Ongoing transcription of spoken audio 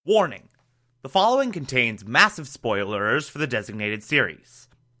Warning: the following contains massive spoilers for the designated series.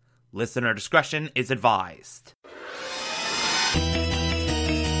 Listener discretion is advised.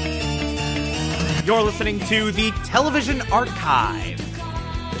 You're listening to the Television Archive,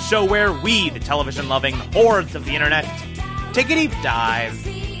 the show where we, the television-loving hordes of the internet, take a deep dive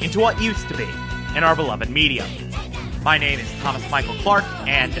into what used to be in our beloved medium. My name is Thomas Michael Clark,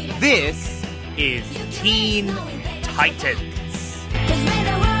 and this is Teen Titans.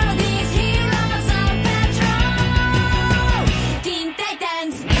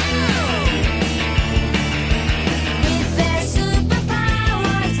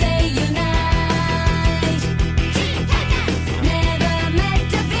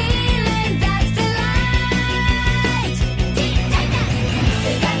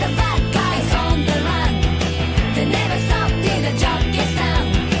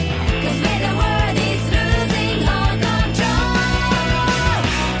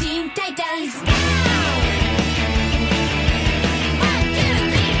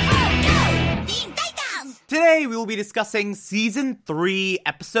 Today we will be discussing Season 3,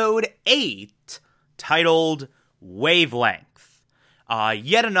 Episode 8, titled Wavelength.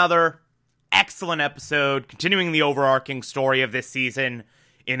 Yet another excellent episode, continuing the overarching story of this season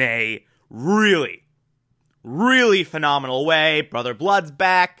in a really, really phenomenal way. Brother Blood's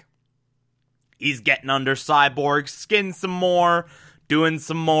back. He's getting under Cyborg's skin some more, doing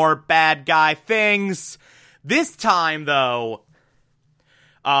some more bad guy things. This time, though,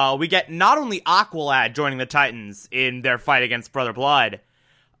 we get not only Aqualad joining the Titans in their fight against Brother Blood,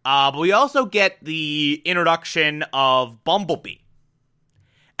 but we also get the introduction of Bumblebee.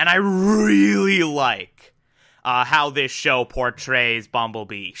 And I really like how this show portrays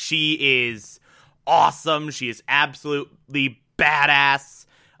Bumblebee. She is awesome. She is absolutely badass.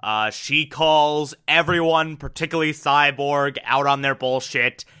 She calls everyone, particularly Cyborg, out on their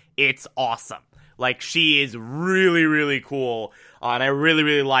bullshit. It's awesome. Like, she is really, really cool. And I really,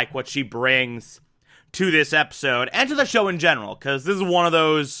 really like what she brings to this episode and to the show in general, because this is one of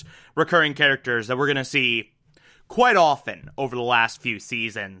those recurring characters that we're going to see quite often over the last few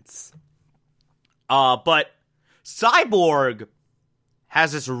seasons. But Cyborg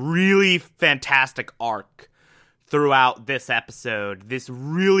has this really fantastic arc throughout this episode. This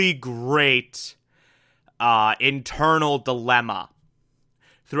really great internal dilemma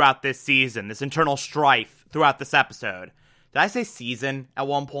throughout this season. This internal strife throughout this episode. Did I say season at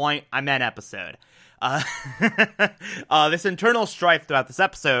one point? I meant episode. This internal strife throughout this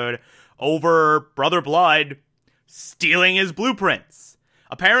episode over Brother Blood stealing his blueprints.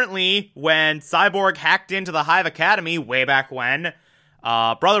 Apparently, when Cyborg hacked into the Hive Academy way back when,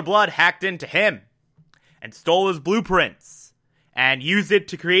 Brother Blood hacked into him and stole his blueprints and used it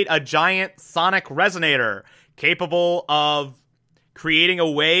to create a giant sonic resonator capable of creating a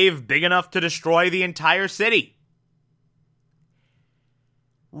wave big enough to destroy the entire city.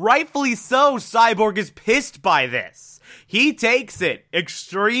 Rightfully so, Cyborg is pissed by this. He takes it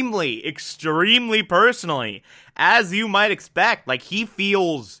extremely, extremely personally, as you might expect. Like, he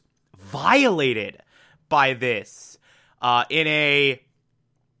feels violated by this in a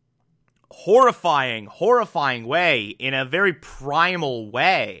horrifying way, in a very primal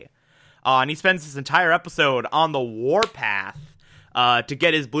way. And he spends this entire episode on the warpath to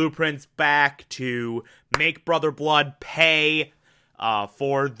get his blueprints back, to make Brother Blood pay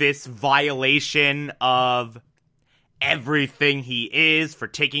for this violation of everything he is, for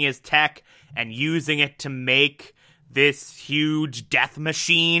taking his tech and using it to make this huge death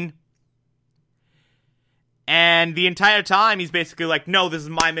machine. And the entire time, he's basically like, no, this is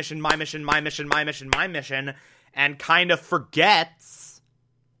my mission, my mission, my mission, my mission, my mission, and kind of forgets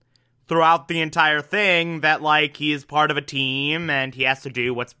throughout the entire thing that, like, he is part of a team and he has to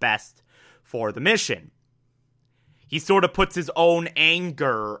do what's best for the mission. He sort of puts his own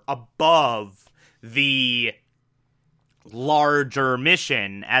anger above the larger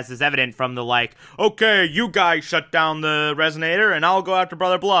mission, as is evident from the, like, okay, you guys shut down the resonator and I'll go after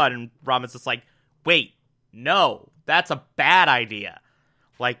Brother Blood. And Robin's just like, wait, no, that's a bad idea.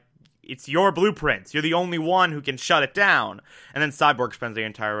 Like, it's your blueprints. You're the only one who can shut it down. And then Cyborg spends the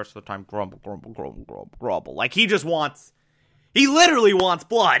entire rest of the time grumble. Like, he literally wants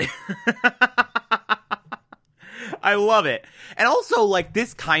blood. I love it. And also, like,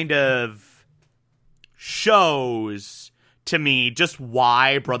 this kind of shows to me just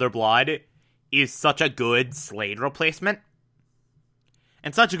why Brother Blood is such a good Slade replacement.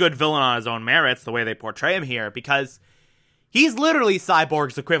 And such a good villain on his own merits, the way they portray him here, because he's literally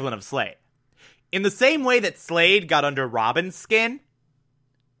Cyborg's equivalent of Slade. In the same way that Slade got under Robin's skin,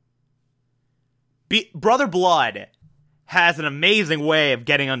 Brother Blood has an amazing way of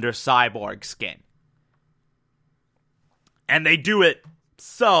getting under Cyborg's skin. And they do it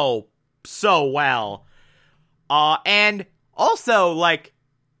so well. And also, like,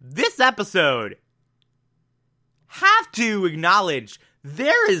 this episode, have to acknowledge,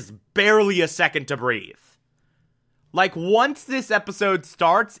 there is barely a second to breathe. Like, once this episode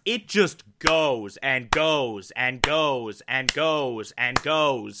starts, it just goes and goes and goes and goes and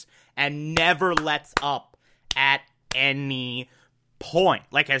goes and never lets up at any point.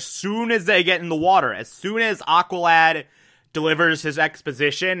 Like, as soon as they get in the water, as soon as Aqualad delivers his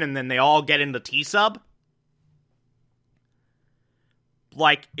exposition and then they all get in the T-sub,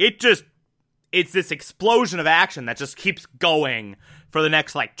 like, it's this explosion of action that just keeps going for the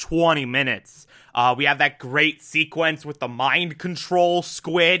next, like, 20 minutes. We have that great sequence with the mind control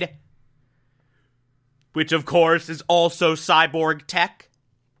squid, which, of course, is also cyborg tech.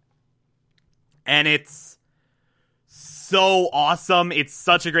 And it's so awesome. It's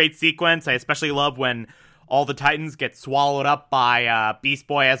such a great sequence. I especially love when all the Titans get swallowed up by Beast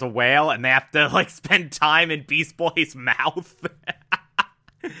Boy as a whale, and they have to, like, spend time in Beast Boy's mouth.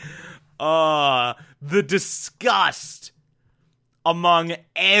 The disgust among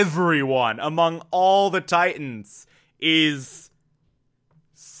everyone, among all the Titans, is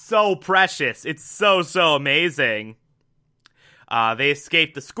so precious. It's so amazing. They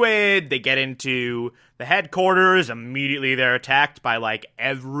escape the squid, they get into the headquarters, immediately they're attacked by, like,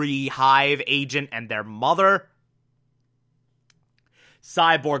 every Hive agent and their mother.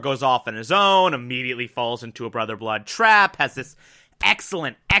 Cyborg goes off on his own, immediately falls into a Brother Blood trap, has this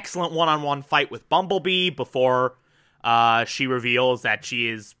excellent one-on-one fight with Bumblebee before she reveals that she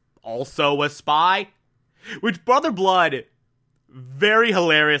is also a spy, which Brother Blood very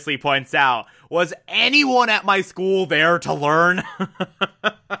hilariously points out, was anyone at my school there to learn?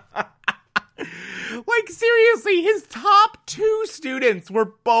 Like, seriously, his top 2 students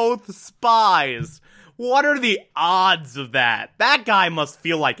were both spies. What are the odds of that? That guy must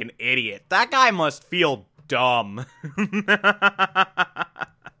feel like an idiot. That guy must feel dumb.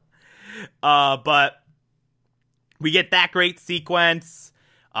 But we get that great sequence.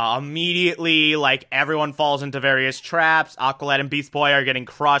 Immediately, like, everyone falls into various traps. Aqualad and Beast Boy are getting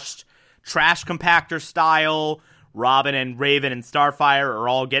crushed trash compactor style. Robin and Raven and Starfire are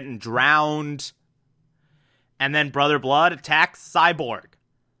all getting drowned. And then Brother Blood attacks Cyborg.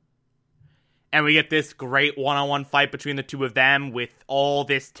 And we get this great one-on-one fight between the two of them with all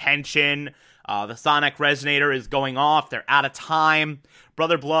this tension. The Sonic Resonator is going off. They're out of time.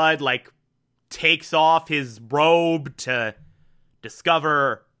 Brother Blood, like, takes off his robe to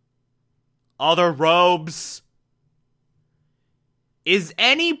discover other robes. Is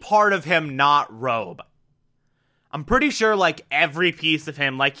any part of him not robe? I'm pretty sure, like, every piece of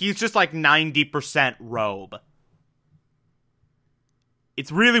him, like, he's just, like, 90% robe.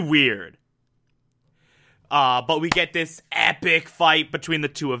 It's really weird. But we get this epic fight between the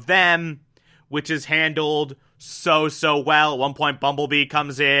two of them, which is handled so well. At one point, Bumblebee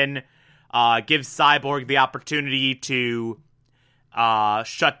comes in, gives Cyborg the opportunity to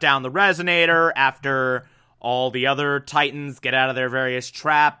shut down the Resonator after all the other Titans get out of their various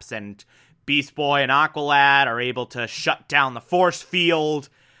traps, and Beast Boy and Aqualad are able to shut down the force field,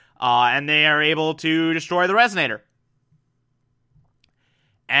 and they are able to destroy the Resonator.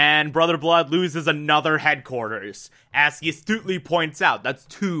 And Brother Blood loses another headquarters. As he astutely points out, that's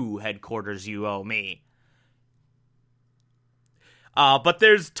 2 headquarters you owe me. But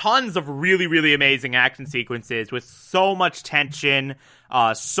there's tons of really amazing action sequences with so much tension,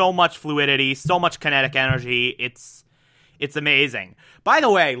 so much fluidity, so much kinetic energy. It's amazing. By the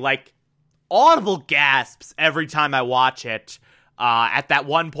way, like, audible gasps every time I watch it. At that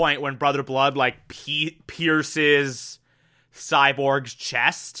one point when Brother Blood, like, pierces Cyborg's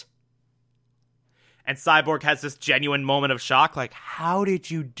chest, and Cyborg has this genuine moment of shock, like, how did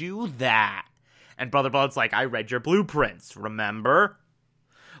you do that? And Brother Blood's like, I read your blueprints, remember?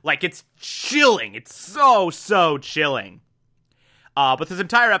 Like, it's chilling. It's so chilling. But this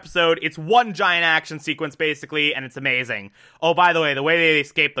entire episode, it's one giant action sequence, basically, and it's amazing. Oh, by the way, the way they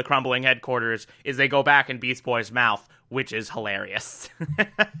escape the crumbling headquarters is they go back in Beast Boy's mouth, which is hilarious.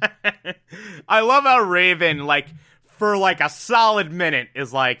 I love how Raven, like, for, like, a solid minute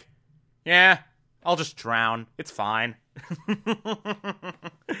is like, yeah, I'll just drown. It's fine.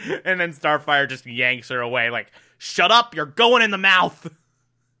 And then Starfire just yanks her away, like, shut up, you're going in the mouth.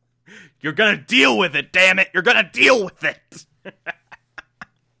 You're gonna deal with it, damn it. You're gonna deal with it.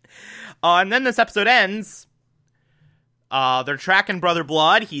 And then this episode ends. They're tracking Brother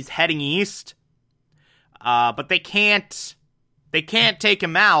Blood. He's heading east. But they can't take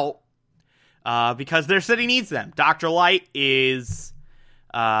him out. because their city needs them. Dr. Light is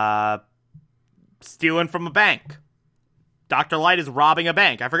stealing from a bank. Dr. Light is robbing a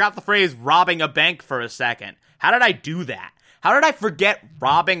bank. I forgot the phrase robbing a bank for a second. How did I do that? How did I forget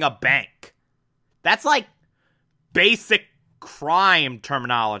robbing a bank? That's like basic crime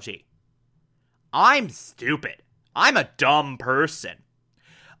terminology. I'm stupid. I'm a dumb person.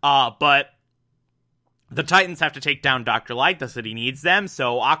 But the Titans have to take down Dr. Light. The city needs them.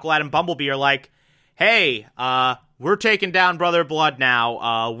 So Aqualad and Bumblebee are like, hey, we're taking down Brother Blood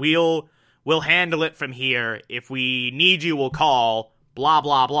now. We'll handle it from here. If we need you, we'll call. Blah,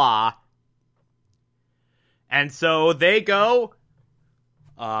 blah, blah. And so they go.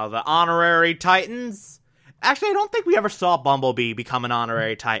 The honorary Titans. Actually, I don't think we ever saw Bumblebee become an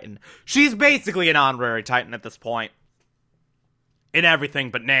honorary Titan. She's basically an honorary Titan at this point. In everything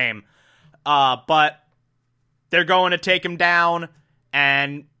but name. But they're going to take him down.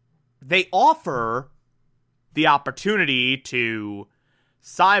 And they offer the opportunity to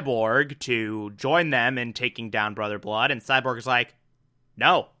Cyborg to join them in taking down Brother Blood, and Cyborg is like,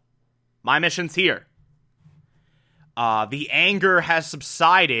 no, my mission's here. The anger has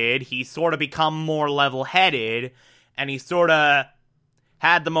subsided, he's sort of become more level-headed, and he sort of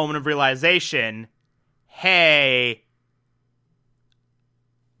had the moment of realization, hey,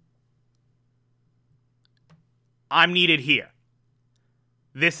 I'm needed here.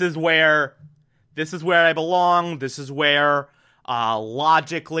 This is where I belong, this is where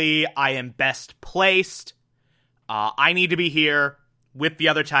logically, I am best placed. I need to be here with the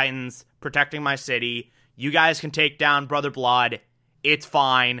other Titans, protecting my city. You guys can take down Brother Blood. It's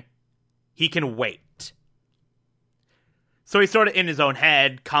fine. He can wait. So he sort of, in his own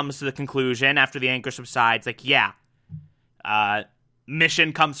head, comes to the conclusion, after the anger subsides, like, yeah,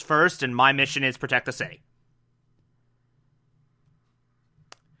 mission comes first, and my mission is protect the city.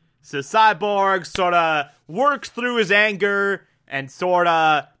 So Cyborg sort of works through his anger and sort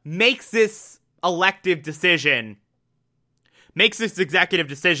of makes this executive decision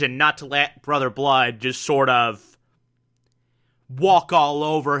not to let Brother Blood just sort of walk all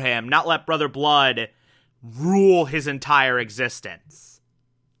over him, not let Brother Blood rule his entire existence.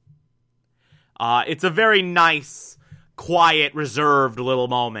 It's a very nice, quiet, reserved little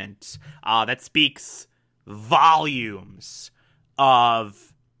moment that speaks volumes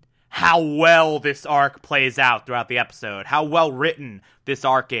of how well this arc plays out throughout the episode. How well written this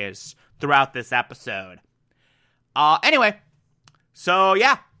arc is throughout this episode. Anyway, so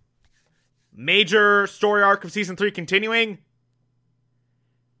yeah. Major story arc of Season 3 continuing.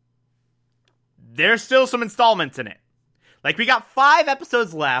 There's still some installments in it. Like, we got 5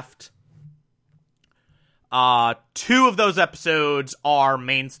 episodes left. 2 of those episodes are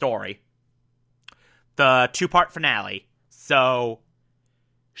main story. The 2-part finale. So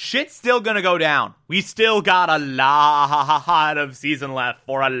shit's still gonna go down. We still got a lot of season left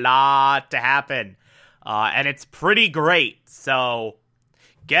for a lot to happen. And it's pretty great. So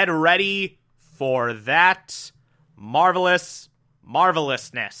get ready for that marvelousness.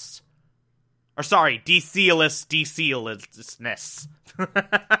 Or sorry, DClessness.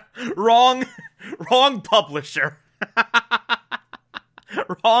 Wrong publisher.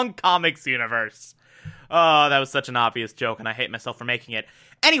 Wrong comics universe. Oh, that was such an obvious joke, and I hate myself for making it.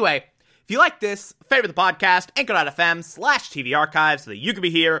 Anyway, if you like this, favorite the podcast, anchor.fm/TV archives, so that you can be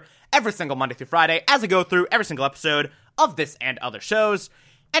here every single Monday through Friday as I go through every single episode of this and other shows.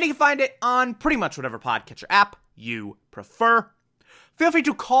 And you can find it on pretty much whatever podcatcher app you prefer. Feel free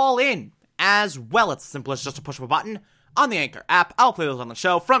to call in as well. It's as simple as just to push of a button on the Anchor app. I'll play those on the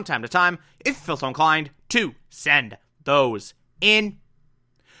show from time to time if you feel so inclined to send those in.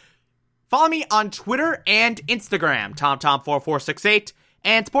 Follow me on Twitter and Instagram, TomTom4468,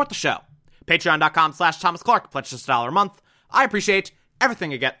 and support the show. Patreon.com/Thomas Clark. Pledge just $1 a month. I appreciate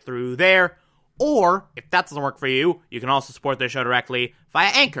everything you get through there. Or, if that doesn't work for you, you can also support the show directly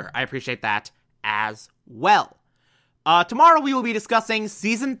via Anchor. I appreciate that as well. Tomorrow we will be discussing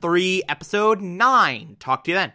Season 3, Episode 9. Talk to you then.